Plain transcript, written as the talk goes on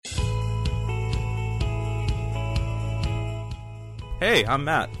Hey, I'm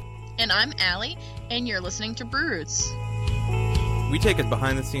Matt. And I'm Allie, and you're listening to Brew Roots. We take a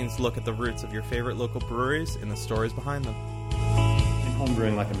behind-the-scenes look at the roots of your favorite local breweries and the stories behind them. I'm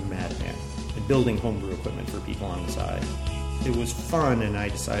homebrewing like a madman and building homebrew equipment for people on the side. It was fun, and I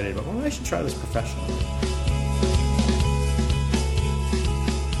decided, well, I should try this professionally.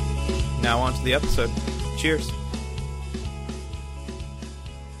 Now on to the episode. Cheers.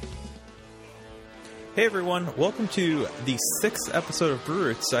 Hey everyone, welcome to the 6th episode of Brew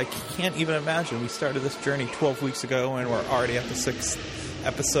Roots. I can't even imagine we started this journey 12 weeks ago and we're already at the 6th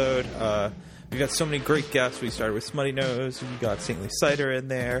episode. We've got so many great guests. We started with Smutty Nose, we got Saintly Cider in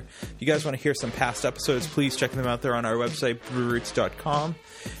there. If you guys want to hear some past episodes, please check them out there on our website, brewroots.com.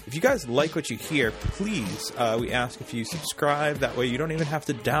 If you guys like what you hear, please, we ask if you subscribe. That way you don't even have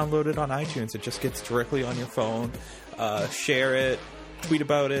to download it on iTunes. It just gets directly on your phone. Share it, tweet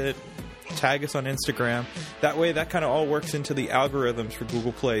about it, tag us on Instagram. That way, that kind of all works into the algorithms for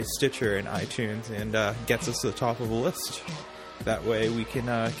Google Play, Stitcher, and iTunes, and gets us to the top of the list. That way, we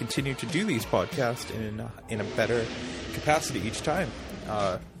can continue to do these podcasts in a better capacity each time.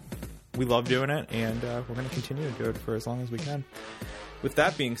 We love doing it, and we're going to continue to do it for as long as we can. With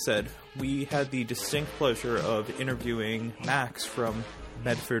that being said, we had the distinct pleasure of interviewing Max from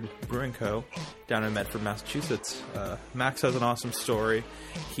Medford Brewing Co. down in Medford, Massachusetts. Max has an awesome story.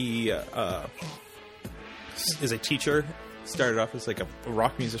 He is a teacher. Started off as like a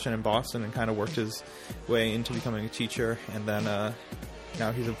rock musician in Boston and kind of worked his way into becoming a teacher. And then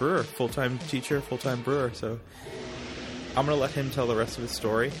now he's a brewer, full-time teacher, full-time brewer. So I'm going to let him tell the rest of his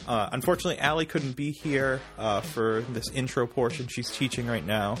story. Unfortunately, Allie couldn't be here for this intro portion. She's teaching right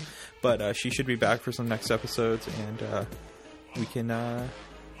now. But she should be back for some next episodes, and we can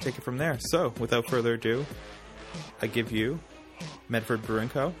take it from there. So, without further ado, I give you Medford Brewing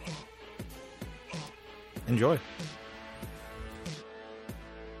Co. Enjoy.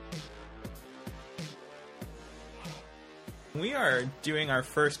 We are doing our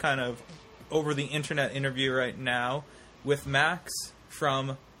first kind of over-the-internet interview right now with Max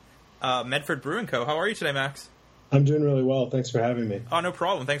from Medford Brewing Co. How are you today, Max? I'm doing really well. Thanks for having me. Oh, no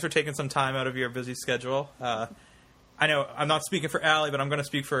problem. Thanks for taking some time out of your busy schedule. I know I'm not speaking for Allie, but I'm going to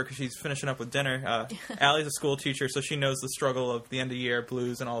speak for her because she's finishing up with dinner. Allie's a school teacher, so she knows the struggle of the end-of-year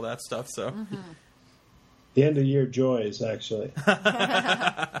blues and all that stuff. So, The end-of-year joys, actually.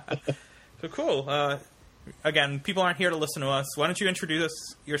 So cool. Again, people aren't here to listen to us. Why don't you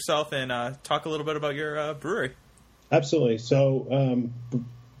introduce yourself and talk a little bit about your brewery? Absolutely. So,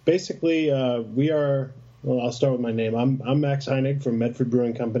 basically, we are... Well, I'll start with my name. I'm Max Heinig from Medford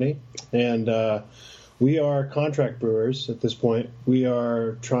Brewing Company, and we are contract brewers at this point. We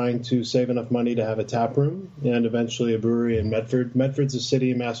are trying to save enough money to have a tap room and eventually a brewery in Medford. Medford's a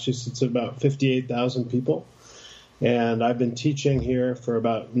city in Massachusetts of about 58,000 people. And I've been teaching here for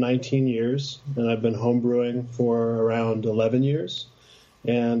about 19 years, and I've been homebrewing for around 11 years.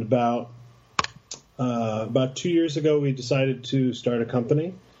 And about 2 years ago, we decided to start a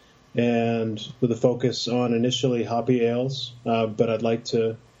company, and with a focus on initially hoppy ales, but I'd like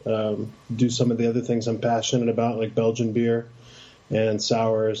to do some of the other things I'm passionate about, like Belgian beer and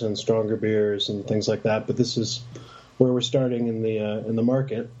sours and stronger beers and things like that. But this is where we're starting in the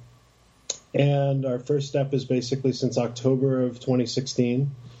market. And our first step is basically since October of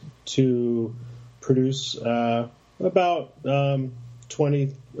 2016 to produce about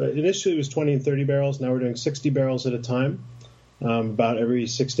 20. Initially, it was 20 and 30 barrels. Now we're doing 60 barrels at a time, about every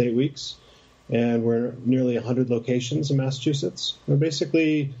 6 to 8 weeks. And we're nearly 100 locations in Massachusetts. We're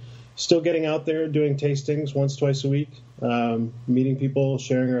basically still getting out there, doing tastings once, twice a week, meeting people,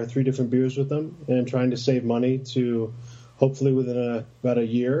 sharing our 3 different beers with them, and trying to save money to hopefully within about a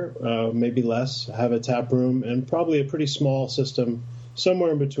year, maybe less, have a tap room and probably a pretty small system,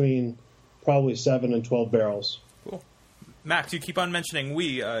 somewhere in between probably 7 and 12 barrels. Cool. Max, you keep on mentioning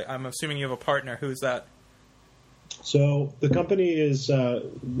we. I'm assuming you have a partner. Who's that? So the company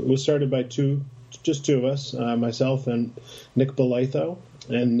was started by just two of us, myself and Nick Belaytho.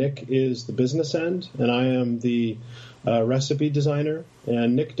 And Nick is the business end, and I am the recipe designer.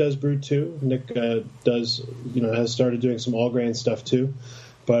 And Nick does brew too. Nick has started doing some all grain stuff too.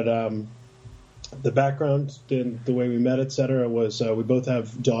 But the background and the way we met, etc., was we both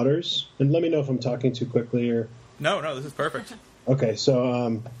have daughters. And let me know if I'm talking too quickly or. No, this is perfect. Okay,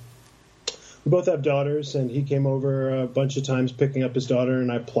 so we both have daughters, and he came over a bunch of times picking up his daughter,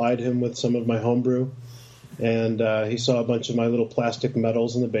 and I plied him with some of my homebrew. And he saw a bunch of my little plastic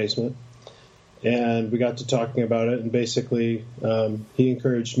medals in the basement. And we got to talking about it, and basically he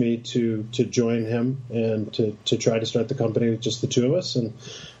encouraged me to join him and to try to start the company with just the two of us. And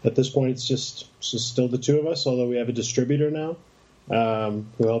at this point, it's just still the two of us, although we have a distributor now.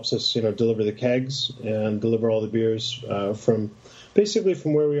 who helps us, deliver the kegs and deliver all the beers from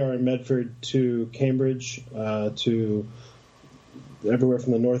where we are in Medford to Cambridge, to everywhere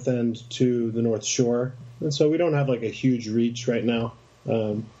from the North End to the North Shore. And so we don't have like a huge reach right now.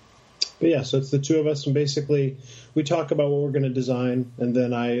 But yeah, so it's the two of us, and basically we talk about what we're going to design, and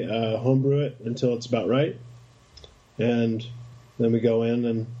then I homebrew it until it's about right. And then we go in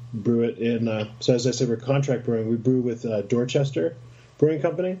and brew it in. So as I said, we're contract brewing. We brew with Dorchester Brewing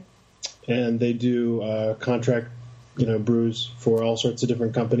Company, and they do contract, brews for all sorts of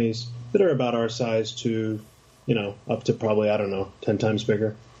different companies that are about our size to, up to probably, 10 times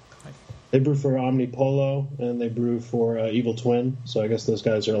bigger. They brew for Omnipolo, and they brew for Evil Twin. So I guess those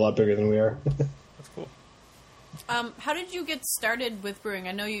guys are a lot bigger than we are. That's cool. How did you get started with brewing?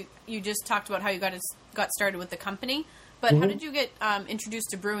 I know you just talked about how you got started with the company, but how did you get introduced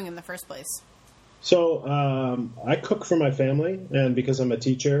to brewing in the first place? So I cook for my family, and because I'm a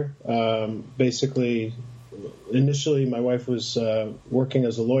teacher, basically, initially my wife was working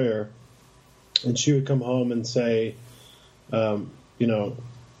as a lawyer, and she would come home and say,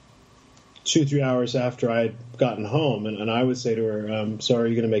 2-3 hours after I'd gotten home, and I would say to her, so are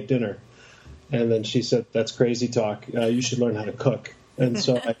you going to make dinner? And then she said, that's crazy talk. You should learn how to cook. And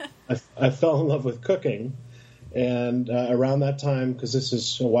so I fell in love with cooking. And around that time, because this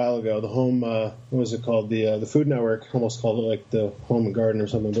is a while ago, the home, what was it called? The Food Network, almost called it like the Home and Garden or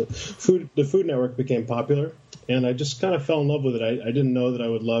something. But the Food Network became popular, and I just kind of fell in love with it. I didn't know that I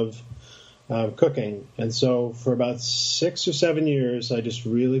would love cooking. And so for about 6 or 7 years, I just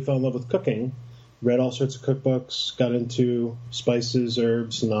really fell in love with cooking, read all sorts of cookbooks, got into spices,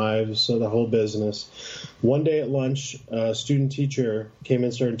 herbs, knives, so the whole business. One day at lunch, a student teacher came in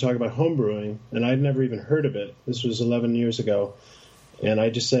and started talking about home brewing, and I'd never even heard of it. This was 11 years ago. And I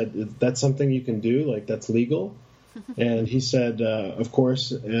just said, that's something you can do? Like, that's legal? And he said, of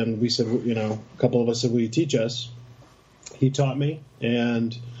course. And we said, a couple of us said, will you teach us? He taught me,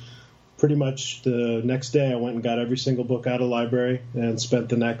 and pretty much the next day I went and got every single book out of the library and spent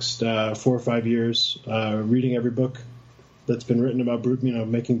the next 4 or 5 years reading every book that's been written about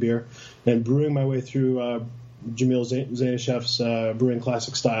making beer, and brewing my way through Jamil Zainashev's Brewing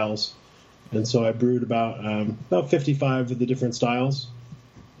Classic Styles. And so I brewed about 55 of the different styles,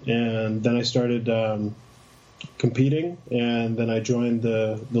 and then I started competing, and then I joined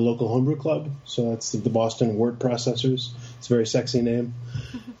the local homebrew club. So that's the Boston Wort Processors. It's a very sexy name.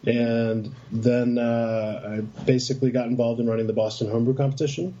 And then I basically got involved in running the Boston Homebrew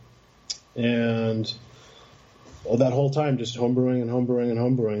Competition. And that whole time, just homebrewing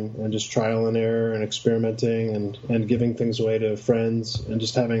and just trial and error and experimenting and giving things away to friends and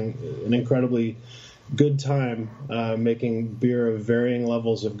just having an incredibly good time making beer of varying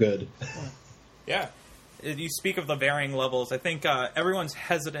levels of good. Yeah. You speak of the varying levels. I think everyone's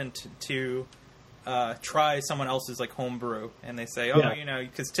hesitant to try someone else's homebrew, and they say,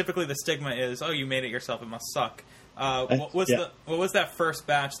 because typically the stigma is, you made it yourself, it must suck. What was that first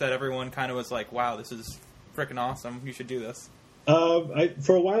batch that everyone kind of was like, wow, this is freaking awesome, you should do this?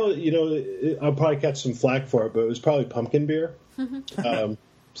 For a while, I'll probably catch some flack for it, but it was probably pumpkin beer.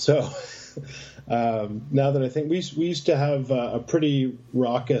 So now that I think, we used to have a pretty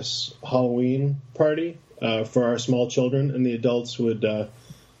raucous Halloween party for our small children, and the adults would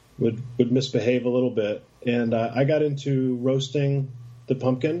misbehave a little bit. And I got into roasting the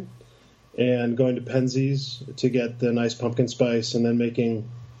pumpkin and going to Penzeys to get the nice pumpkin spice, and then making,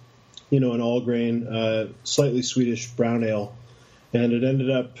 an all-grain, slightly sweetish brown ale. And it ended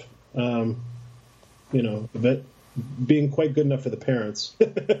up, being quite good enough for the parents.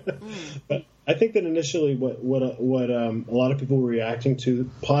 But I think that initially what a lot of people were reacting to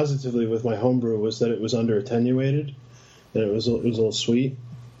positively with my homebrew was that it was under attenuated, and it was a little sweet.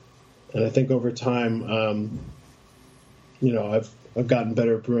 And I think over time, I've gotten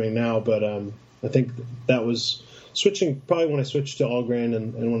better at brewing now, but I think that was switching probably when I switched to all grain,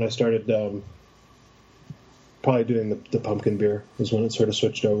 and when I started probably doing the pumpkin beer was when it sort of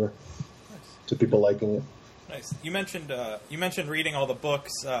switched over to people liking it. Nice. You mentioned reading all the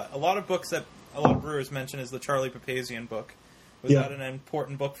books. A lot of books that a lot of brewers mention is the Charlie Papazian book. Was that an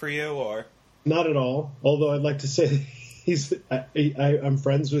important book for you, or? Not at all. Although I'd like to say I'm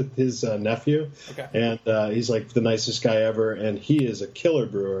friends with his nephew, and he's like the nicest guy ever, and he is a killer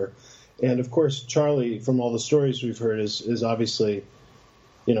brewer. And of course, Charlie, from all the stories we've heard, is obviously,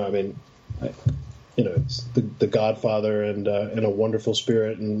 it's the Godfather and a wonderful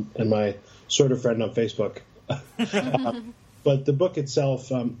spirit, and my sort of friend on Facebook. But the book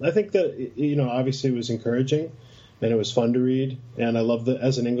itself, I think that obviously it was encouraging, and it was fun to read, and I love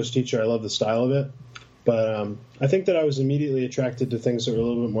as an English teacher, I love the style of it. But I think that I was immediately attracted to things that were a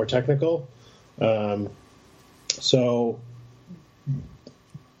little bit more technical. So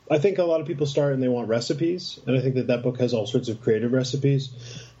I think a lot of people start and they want recipes, and I think that book has all sorts of creative recipes.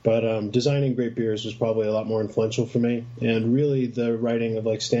 But designing great beers was probably a lot more influential for me, and really the writing of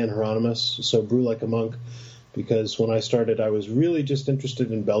like Stan Hieronymus, so Brew Like a Monk, because when I started, I was really just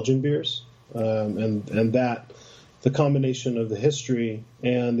interested in Belgian beers, and that the combination of the history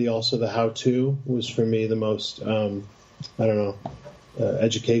and also the how-to was for me the most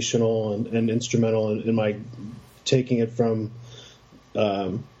educational and instrumental in my taking it from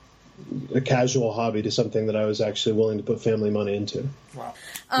a casual hobby to something that I was actually willing to put family money into. Wow.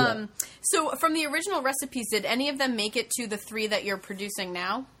 So from the original recipes, did any of them make it to the 3 that you're producing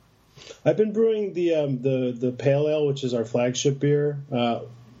now? I've been brewing the Pale Ale, which is our flagship beer,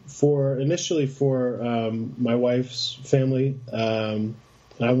 initially for my wife's family. I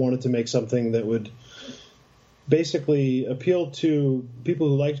wanted to make something that would basically appeal to people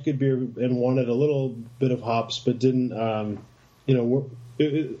who liked good beer and wanted a little bit of hops, but didn't,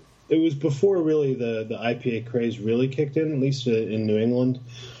 it was before really the IPA craze really kicked in, at least in New England.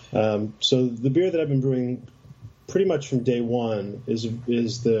 So the beer that I've been brewing pretty much from day one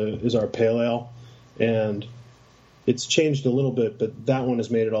is our Pale Ale, and it's changed a little bit, but that one has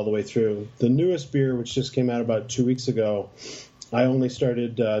made it all the way through. The newest beer, which just came out about 2 weeks ago, I only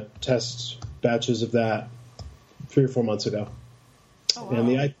started test batches of that 3 or 4 months ago. Oh, wow.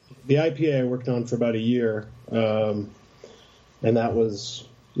 And the IPA I worked on for about a year, and that was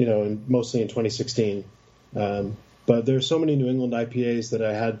mostly in 2016. But there's so many New England IPAs that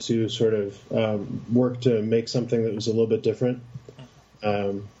I had to sort of work to make something that was a little bit different.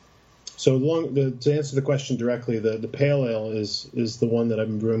 So to answer the question directly, the Pale Ale is the one that I've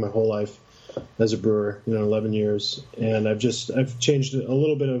been brewing my whole life as a brewer, 11 years, and I've changed a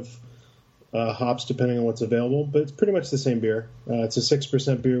little bit of hops depending on what's available, but it's pretty much the same beer. It's a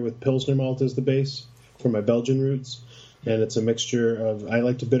 6% beer with Pilsner malt as the base for my Belgian roots. And it's a mixture of, I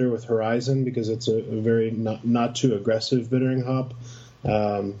like to bitter with Horizon because it's a very not too aggressive bittering hop.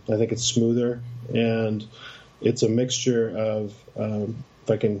 I think it's smoother, and it's a mixture of,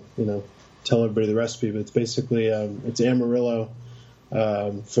 if I can, tell everybody the recipe, but it's basically, it's Amarillo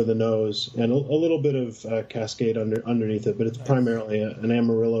for the nose and a little bit of Cascade underneath it, but it's primarily an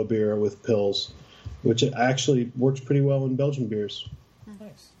Amarillo beer with Pils, which actually works pretty well in Belgian beers.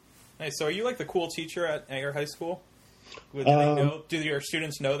 Nice. So are you like the cool teacher at your high school? Do your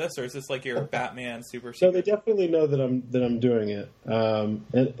students know this, or is this like your Batman super secret? So they definitely know that I'm doing it.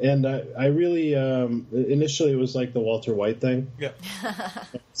 And I really initially it was like the Walter White thing. Yeah.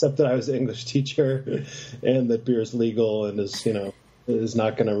 Except that I was an English teacher, and that beer is legal and is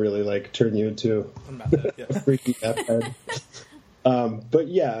not going to really like turn you into a freaky F-head. But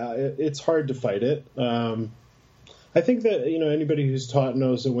yeah, it's hard to fight it. I think that anybody who's taught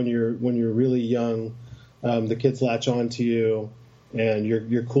knows that when you're really young. The kids latch on to you, and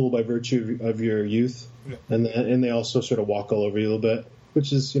you're cool by virtue of your youth, and they also sort of walk all over you a little bit,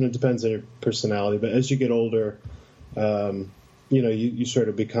 which is depends on your personality. But as you get older, you sort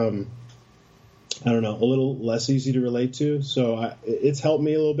of become, a little less easy to relate to. So it's helped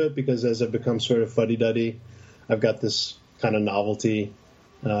me a little bit because as I've become sort of fuddy-duddy, I've got this kind of novelty.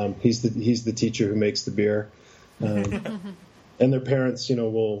 He's the teacher who makes the beer. And their parents,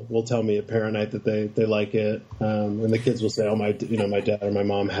 will tell me at parent night that they like it, and the kids will say, "Oh, my dad or my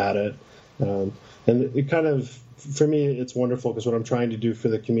mom had it," and it kind of, for me, it's wonderful because what I'm trying to do for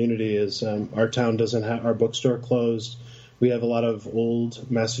the community is our town doesn't have our bookstore closed. We have a lot of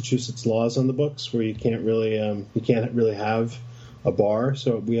old Massachusetts laws on the books where you can't really have a bar.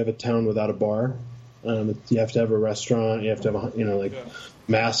 So we have a town without a bar. You have to have a restaurant. You have to have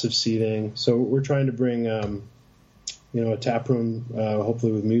massive seating. So we're trying to bring. A tap room,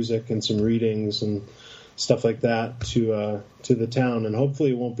 hopefully with music and some readings and stuff like that to the town. And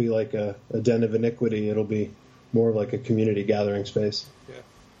hopefully it won't be like a den of iniquity. It'll be more of like a community gathering space. Yeah.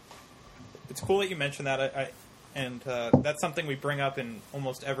 It's cool that you mentioned that. That's something we bring up in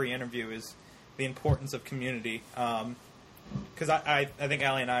almost every interview is the importance of community. Because I think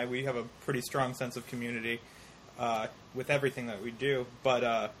Allie and we have a pretty strong sense of community with everything that we do.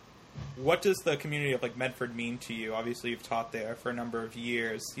 But what does the community of like Medford mean to you? Obviously, you've taught there for a number of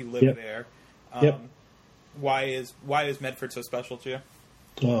years. You live there. Why is Medford so special to you?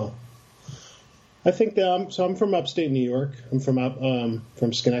 Oh, I think that I'm from upstate New York. I'm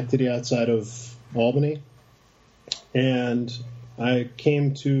from Schenectady, outside of Albany, and I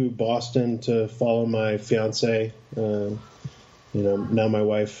came to Boston to follow my fiance, now my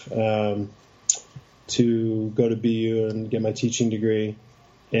wife, to go to BU and get my teaching degree.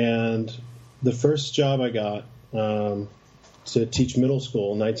 And the first job I got to teach middle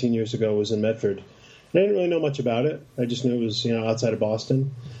school 19 years ago was in Medford. And I didn't really know much about it. I just knew it was, outside of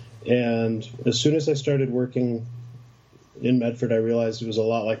Boston. And as soon as I started working in Medford, I realized it was a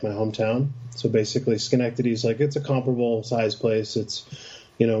lot like my hometown. So basically, Schenectady's it's a comparable size place. It's,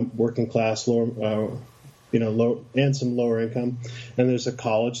 working class, low, and some lower income. And there's a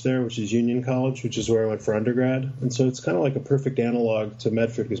college there, which is Union College, which is where I went for undergrad. And so it's kind of like a perfect analog to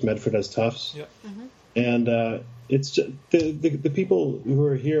Medford because Medford has Tufts. Yep. Mm-hmm. And it's just, the people who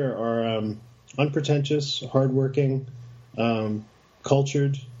are here are unpretentious, hardworking,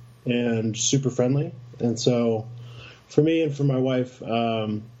 cultured, and super friendly. And so for me and for my wife,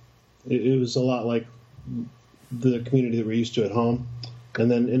 it was a lot like the community that we're used to at home. And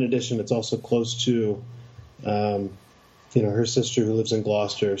then in addition, it's also close to, her sister who lives in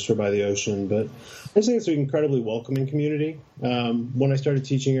Gloucester, so by the ocean. But I just think it's an incredibly welcoming community. When I started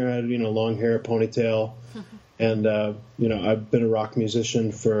teaching her, I had, long hair, ponytail. And, I've been a rock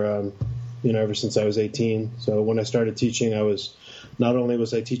musician for, ever since I was 18. So when I started teaching, not only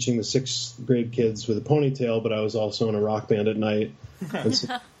was I teaching the 6th grade kids with a ponytail, but I was also in a rock band at night. And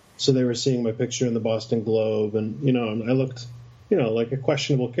so they were seeing my picture in the Boston Globe, and, I looked, like a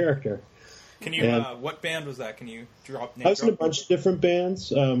questionable character. Can you, what band was that? Can you drop names? I was in a bunch of different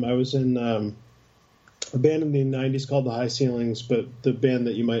bands. I was in a band in the 90s called the High Ceilings, but the band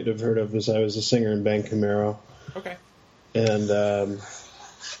that you might have heard of was I was a singer in Bang Camaro. Okay. And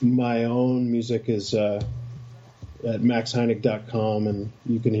my own music is at maxheinig.com, and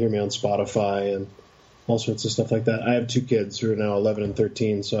you can hear me on Spotify and all sorts of stuff like that. I have 2 kids who are now 11 and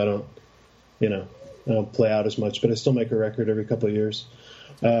 13, so I don't play out as much, but I still make a record every couple of years.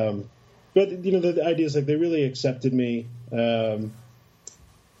 But, the idea is they really accepted me. I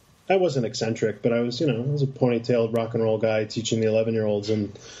wasn't eccentric, but I was, I was a ponytailed rock and roll guy teaching the 11-year-olds,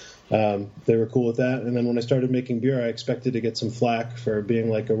 and they were cool with that. And then when I started making beer, I expected to get some flack for being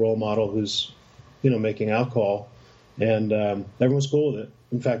like a role model who's, making alcohol. And everyone was cool with it.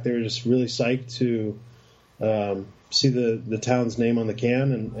 In fact, they were just really psyched to see the town's name on the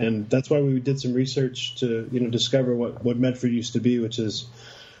can. And that's why we did some research to, discover what Medford used to be, which is,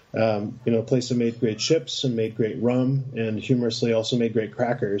 a place that made great chips and made great rum and humorously also made great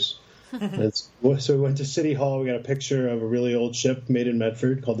crackers. So we went to City Hall. We got a picture of a really old ship made in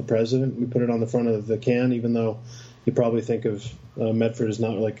Medford called the President. We put it on the front of the can, even though you probably think of Medford as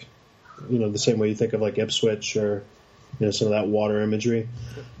not like, the same way you think of like Ipswich or, some of that water imagery.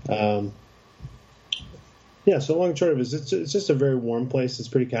 So long and short of it is it's just a very warm place. It's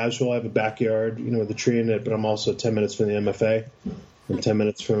pretty casual. I have a backyard, with a tree in it, but I'm also 10 minutes from the MFA and 10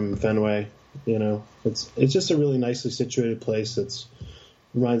 minutes from Fenway. It's just a really nicely situated place.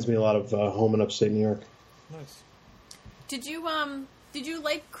 Reminds me a lot of home in upstate New York. Nice. Did you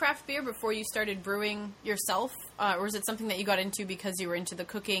like craft beer before you started brewing yourself, or is it something that you got into because you were into the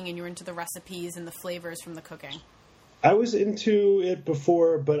cooking and you were into the recipes and the flavors from the cooking? I was into it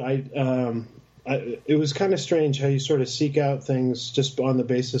before, but it was kind of strange how you sort of seek out things just on the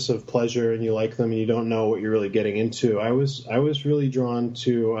basis of pleasure, and you like them and you don't know what you're really getting into. I was really drawn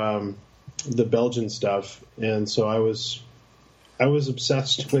to the Belgian stuff, and so I was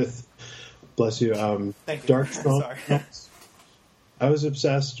obsessed with, bless you, Thank you. dark strong. Sorry. I was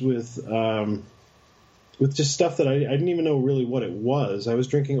obsessed with just stuff that I didn't even know really what it was. I was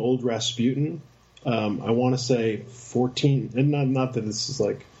drinking Old Rasputin. I want to say 14, and not that this is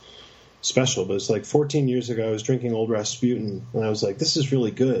like special, but it's like 14 years ago. I was drinking Old Rasputin, and I was like, "This is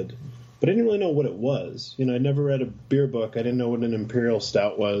really good," but I didn't really know what it was. I'd never read a beer book. I didn't know what an imperial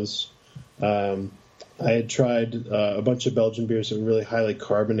stout was. I had tried a bunch of Belgian beers that were really highly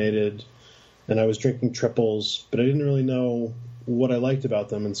carbonated, and I was drinking triples, but I didn't really know what I liked about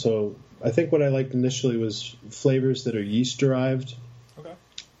them. And so I think what I liked initially was flavors that are yeast derived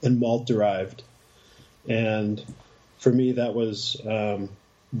and malt derived. And for me, that was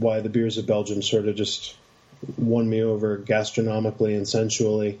why the beers of Belgium sort of just won me over gastronomically and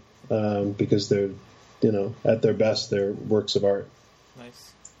sensually, because they're, at their best, they're works of art.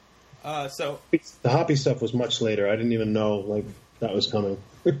 Nice. So the hoppy stuff was much later. I didn't even know that was coming.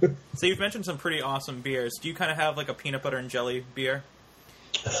 So you've mentioned some pretty awesome beers. Do you kind of have like a peanut butter and jelly beer?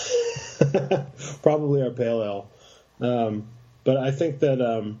 Probably our pale ale. But I think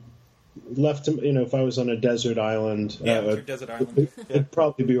that left to, if I was on a desert island, Your desert island. it'd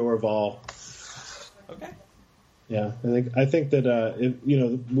probably be Orval. Okay. Yeah, I think that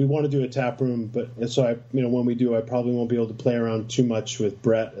we want to do a tap room, but so when we do, I probably won't be able to play around too much with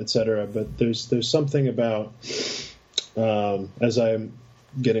Brett, etc. But there's something about as I'm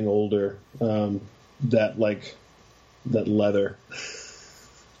getting older, that leather.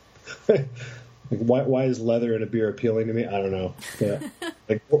 why is leather in a beer appealing to me? I don't know. Yeah.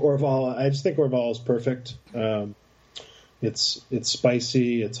 Like Orval, I just think Orval is perfect. It's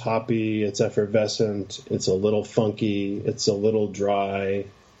spicy, it's hoppy, it's effervescent, it's a little funky, it's a little dry.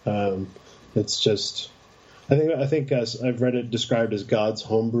 It's just, I think as I've read it described as God's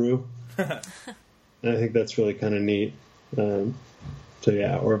homebrew, and I think that's really kind of neat. So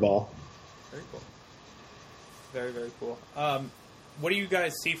yeah, Orval. Very cool. Very, very cool. What do you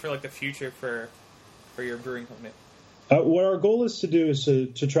guys see for like the future for your brewing company? What our goal is to do is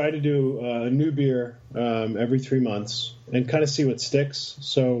to try to do a new beer every 3 months and kind of see what sticks.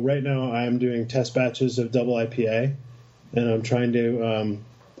 So right now I'm doing test batches of double IPA, and I'm trying to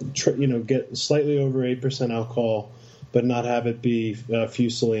get slightly over 8% alcohol, but not have it be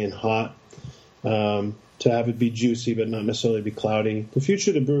fusily and hot. To have it be juicy, but not necessarily be cloudy. The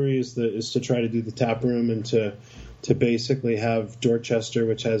future of the brewery is to try to do the tap room and to basically have Dorchester,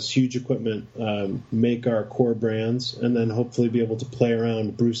 which has huge equipment, make our core brands, and then hopefully be able to play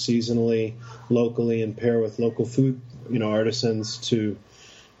around, brew seasonally, locally, and pair with local food, artisans to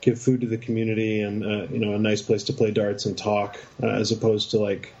give food to the community and a nice place to play darts and talk, as opposed to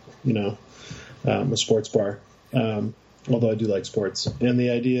like a sports bar. Although I do like sports. And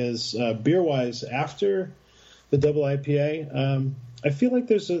the idea is, beer-wise, after the double IPA, I feel like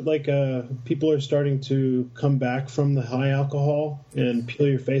there's people are starting to come back from the high alcohol and peel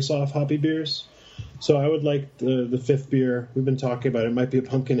your face off hoppy beers. So I would like the fifth beer. We've been talking about it. It might be a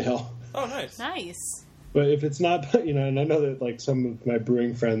pumpkin ale. Oh, nice. Nice. But if it's not, and I know that like some of my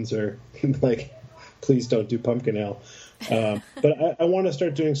brewing friends are like, please don't do pumpkin ale. But I want to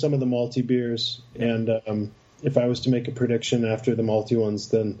start doing some of the malty beers, and if I was to make a prediction after the malty ones,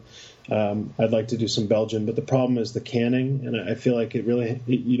 then I'd like to do some Belgian. But the problem is the canning, and I feel like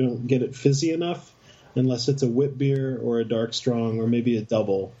you don't get it fizzy enough unless it's a wit beer or a dark strong or maybe a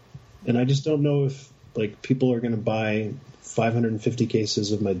double. And I just don't know if like people are going to buy 550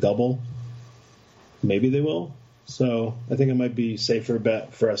 cases of my double. Maybe they will. So I think it might be safer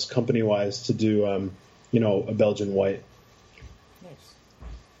bet for us company-wise to do, a Belgian white. Nice.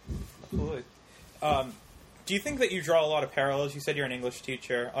 Absolutely. Do you think that you draw a lot of parallels? You said you're an English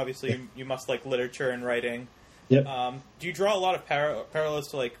teacher. Obviously, you must like literature and writing. Yep. Do you draw a lot of parallels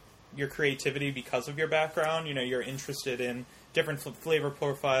to like your creativity because of your background? You're interested in different flavor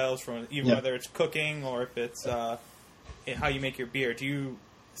profiles from whether it's cooking or if it's how you make your beer. Do you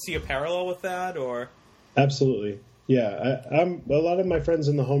see a parallel with that, or? Absolutely. Yeah, I'm a lot of my friends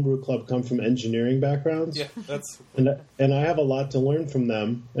in the homebrew club come from engineering backgrounds. Yeah, that's and I have a lot to learn from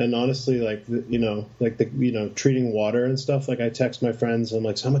them. And honestly, treating water and stuff. Like I text my friends, I'm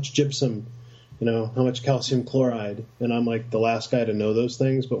like, so how much gypsum, how much calcium chloride, and I'm like the last guy to know those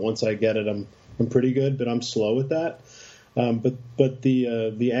things. But once I get it, I'm pretty good. But I'm slow with that. But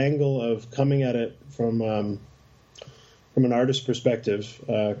the angle of coming at it from an artist perspective,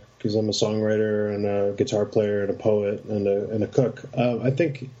 because I'm a songwriter and a guitar player and a poet and a cook, I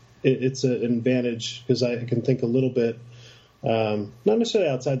think it's an advantage because I can think a little bit, not necessarily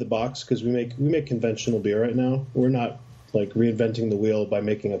outside the box, because we make conventional beer right now. We're not like reinventing the wheel by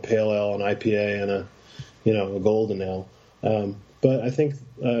making a pale ale, an IPA, and a golden ale. But I think,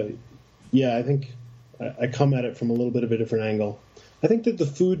 I think I come at it from a little bit of a different angle. I think that the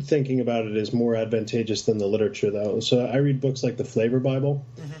food thinking about it is more advantageous than the literature, though. So I read books like the Flavor Bible.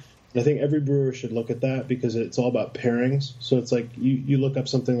 Mm-hmm. And I think every brewer should look at that because it's all about pairings. So it's like you look up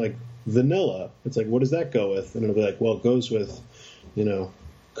something like vanilla. It's like, what does that go with? And it'll be like, well, it goes with,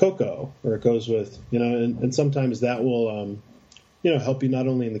 cocoa, or it goes with, and sometimes that will, help you not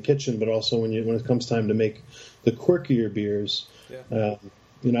only in the kitchen, but also when it comes time to make the quirkier beers. Yeah.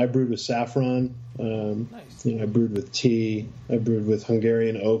 I brewed with saffron. Nice. I brewed with tea. I brewed with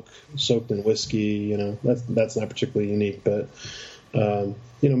Hungarian oak soaked in whiskey. That's not particularly unique, but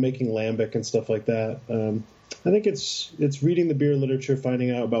making lambic and stuff like that. I think it's reading the beer literature, finding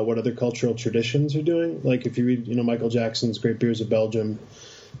out about what other cultural traditions are doing. Like if you read, Michael Jackson's Great Beers of Belgium,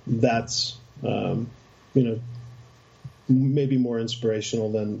 that's maybe more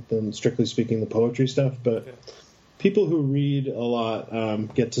inspirational than strictly speaking the poetry stuff, but. Okay. People who read a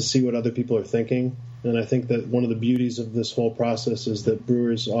lot get to see what other people are thinking, and I think that one of the beauties of this whole process is that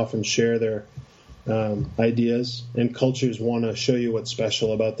brewers often share their ideas, and cultures want to show you what's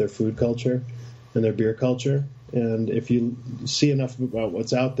special about their food culture and their beer culture. And if you see enough about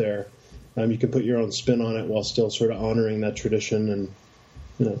what's out there, you can put your own spin on it while still sort of honoring that tradition.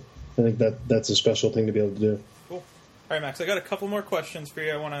 And I think that's a special thing to be able to do. Cool. All right, Max, I got a couple more questions for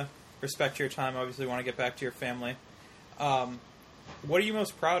you. I want to respect your time. Obviously, want to get back to your family. What are you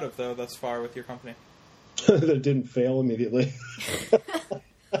most proud of, though, thus far with your company? That it didn't fail immediately.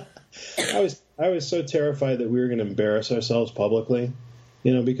 I was so terrified that we were going to embarrass ourselves publicly,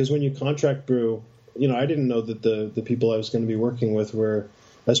 because when you contract brew, I didn't know that the people I was going to be working with were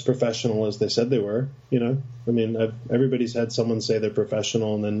as professional as they said they were. Everybody's had someone say they're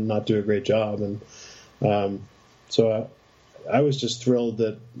professional and then not do a great job, and so I was just thrilled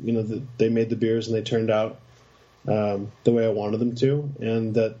that that they made the beers and they turned out the way I wanted them to,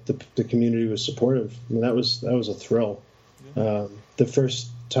 and that the community was supportive. That was a thrill. Yeah. The first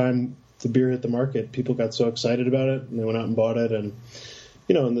time the beer hit the market, people got so excited about it, and they went out and bought it, and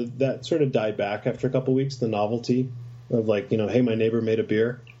that sort of died back after a couple of weeks. The novelty of hey, my neighbor made a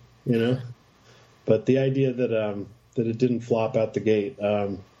beer, But the idea that it didn't flop out the gate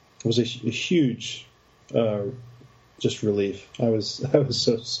was a huge just relief. I was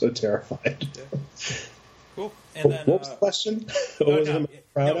so terrified. Yeah. Cool. And then, what was the question? What was I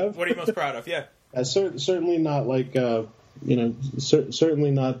most proud of? What are you most proud of? Yeah. Certainly not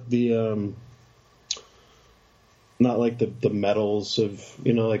certainly not the not like the medals of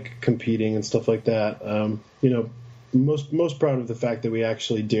competing and stuff like that. Most proud of the fact that we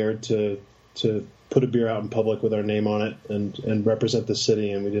actually dared to put a beer out in public with our name on it and represent the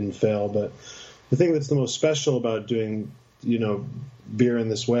city, and we didn't fail. But the thing that's the most special about doing beer in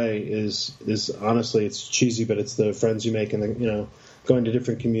this way is honestly, it's cheesy, but it's the friends you make and going to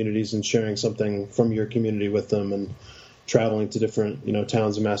different communities and sharing something from your community with them, and traveling to different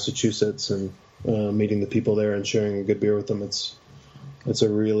towns in Massachusetts and meeting the people there and sharing a good beer with them. It's a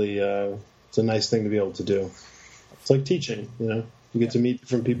really it's a nice thing to be able to do. It's like teaching, you get to meet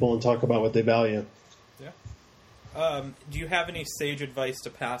different people and talk about what they value. Yeah. Do you have any sage advice to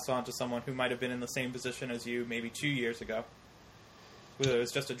pass on to someone who might have been in the same position as you maybe 2 years ago? Whether it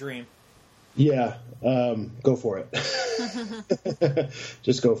was just a dream. Yeah, go for it.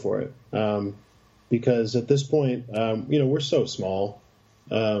 Just go for it. Because at this point, we're so small.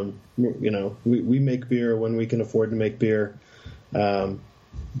 We make beer when we can afford to make beer.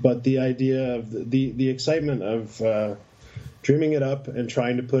 But the idea of the excitement of dreaming it up and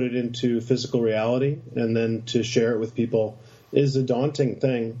trying to put it into physical reality and then to share it with people is a daunting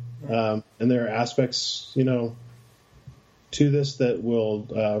thing. And there are aspects, to this that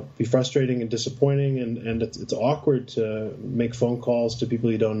will be frustrating and disappointing, and it's awkward to make phone calls to people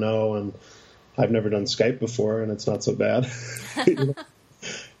you don't know, and I've never done Skype before, and it's not so bad.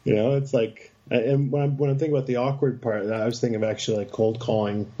 It's like, and when I'm thinking about the awkward part, I was thinking of actually cold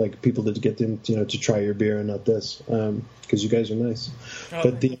calling people to get them to try your beer and not this, because you guys are nice. Oh.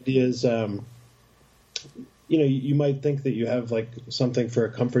 But the idea is, you might think that you have something for a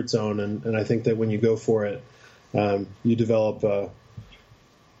comfort zone, and I think that when you go for it, you develop,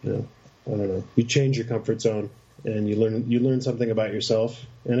 you change your comfort zone, and you learn something about yourself.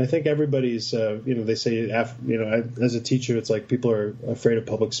 And I think everybody's, they say, as a teacher, it's like people are afraid of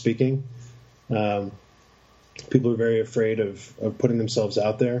public speaking. People are very afraid of putting themselves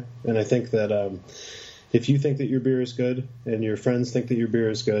out there. And I think that if you think that your beer is good and your friends think that your beer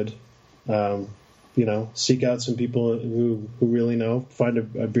is good, seek out some people who really know, find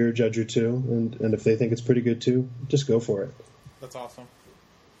a beer judge or two, and if they think it's pretty good too, just go for it. That's awesome.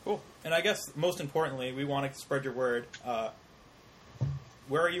 Cool. And I guess most importantly, we want to spread your word.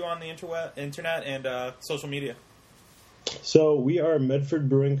 Where are you on the internet and social media? So we are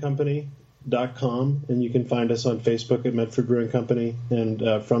MedfordBrewingCompany.com, and you can find us on Facebook at Medford Brewing Company,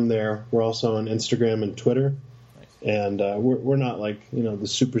 and from there we're also on Instagram and Twitter. And we're not the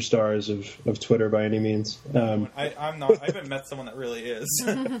superstars of Twitter by any means. I'm not. I haven't met someone that really is.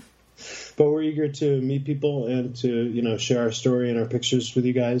 But we're eager to meet people and to share our story and our pictures with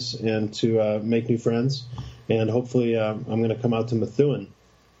you guys, and to make new friends. And hopefully, I'm going to come out to Methuen.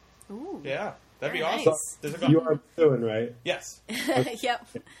 Ooh, yeah, that'd be awesome. Nice. You are Methuen, right? Yes. Yep.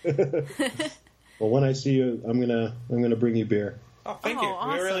 Well, when I see you, I'm gonna bring you beer. Oh, thank you.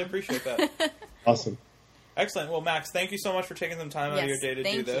 Awesome. We really appreciate that. Awesome. Excellent. Well, Max, thank you so much for taking some time out of your day to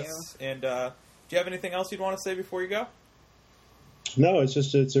do this. You. And do you have anything else you'd want to say before you go? No, it's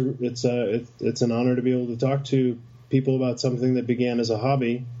just it's an honor to be able to talk to people about something that began as a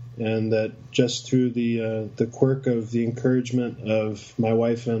hobby, and that just through the quirk of the encouragement of my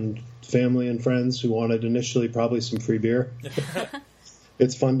wife and family and friends who wanted initially probably some free beer.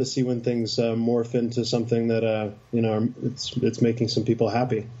 It's fun to see when things morph into something that it's making some people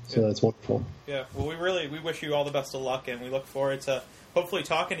happy. So that's wonderful. Yeah. Well, we wish you all the best of luck, and we look forward to hopefully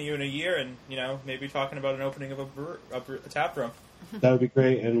talking to you in a year, and maybe talking about an opening of a tap room. That would be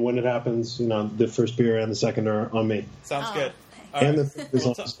great. And when it happens, the first beer and the second are on me. Sounds good. All and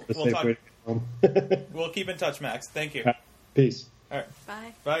right. We'll keep in touch, Max. Thank you. Peace. All right.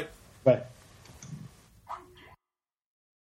 Bye. Bye. Bye.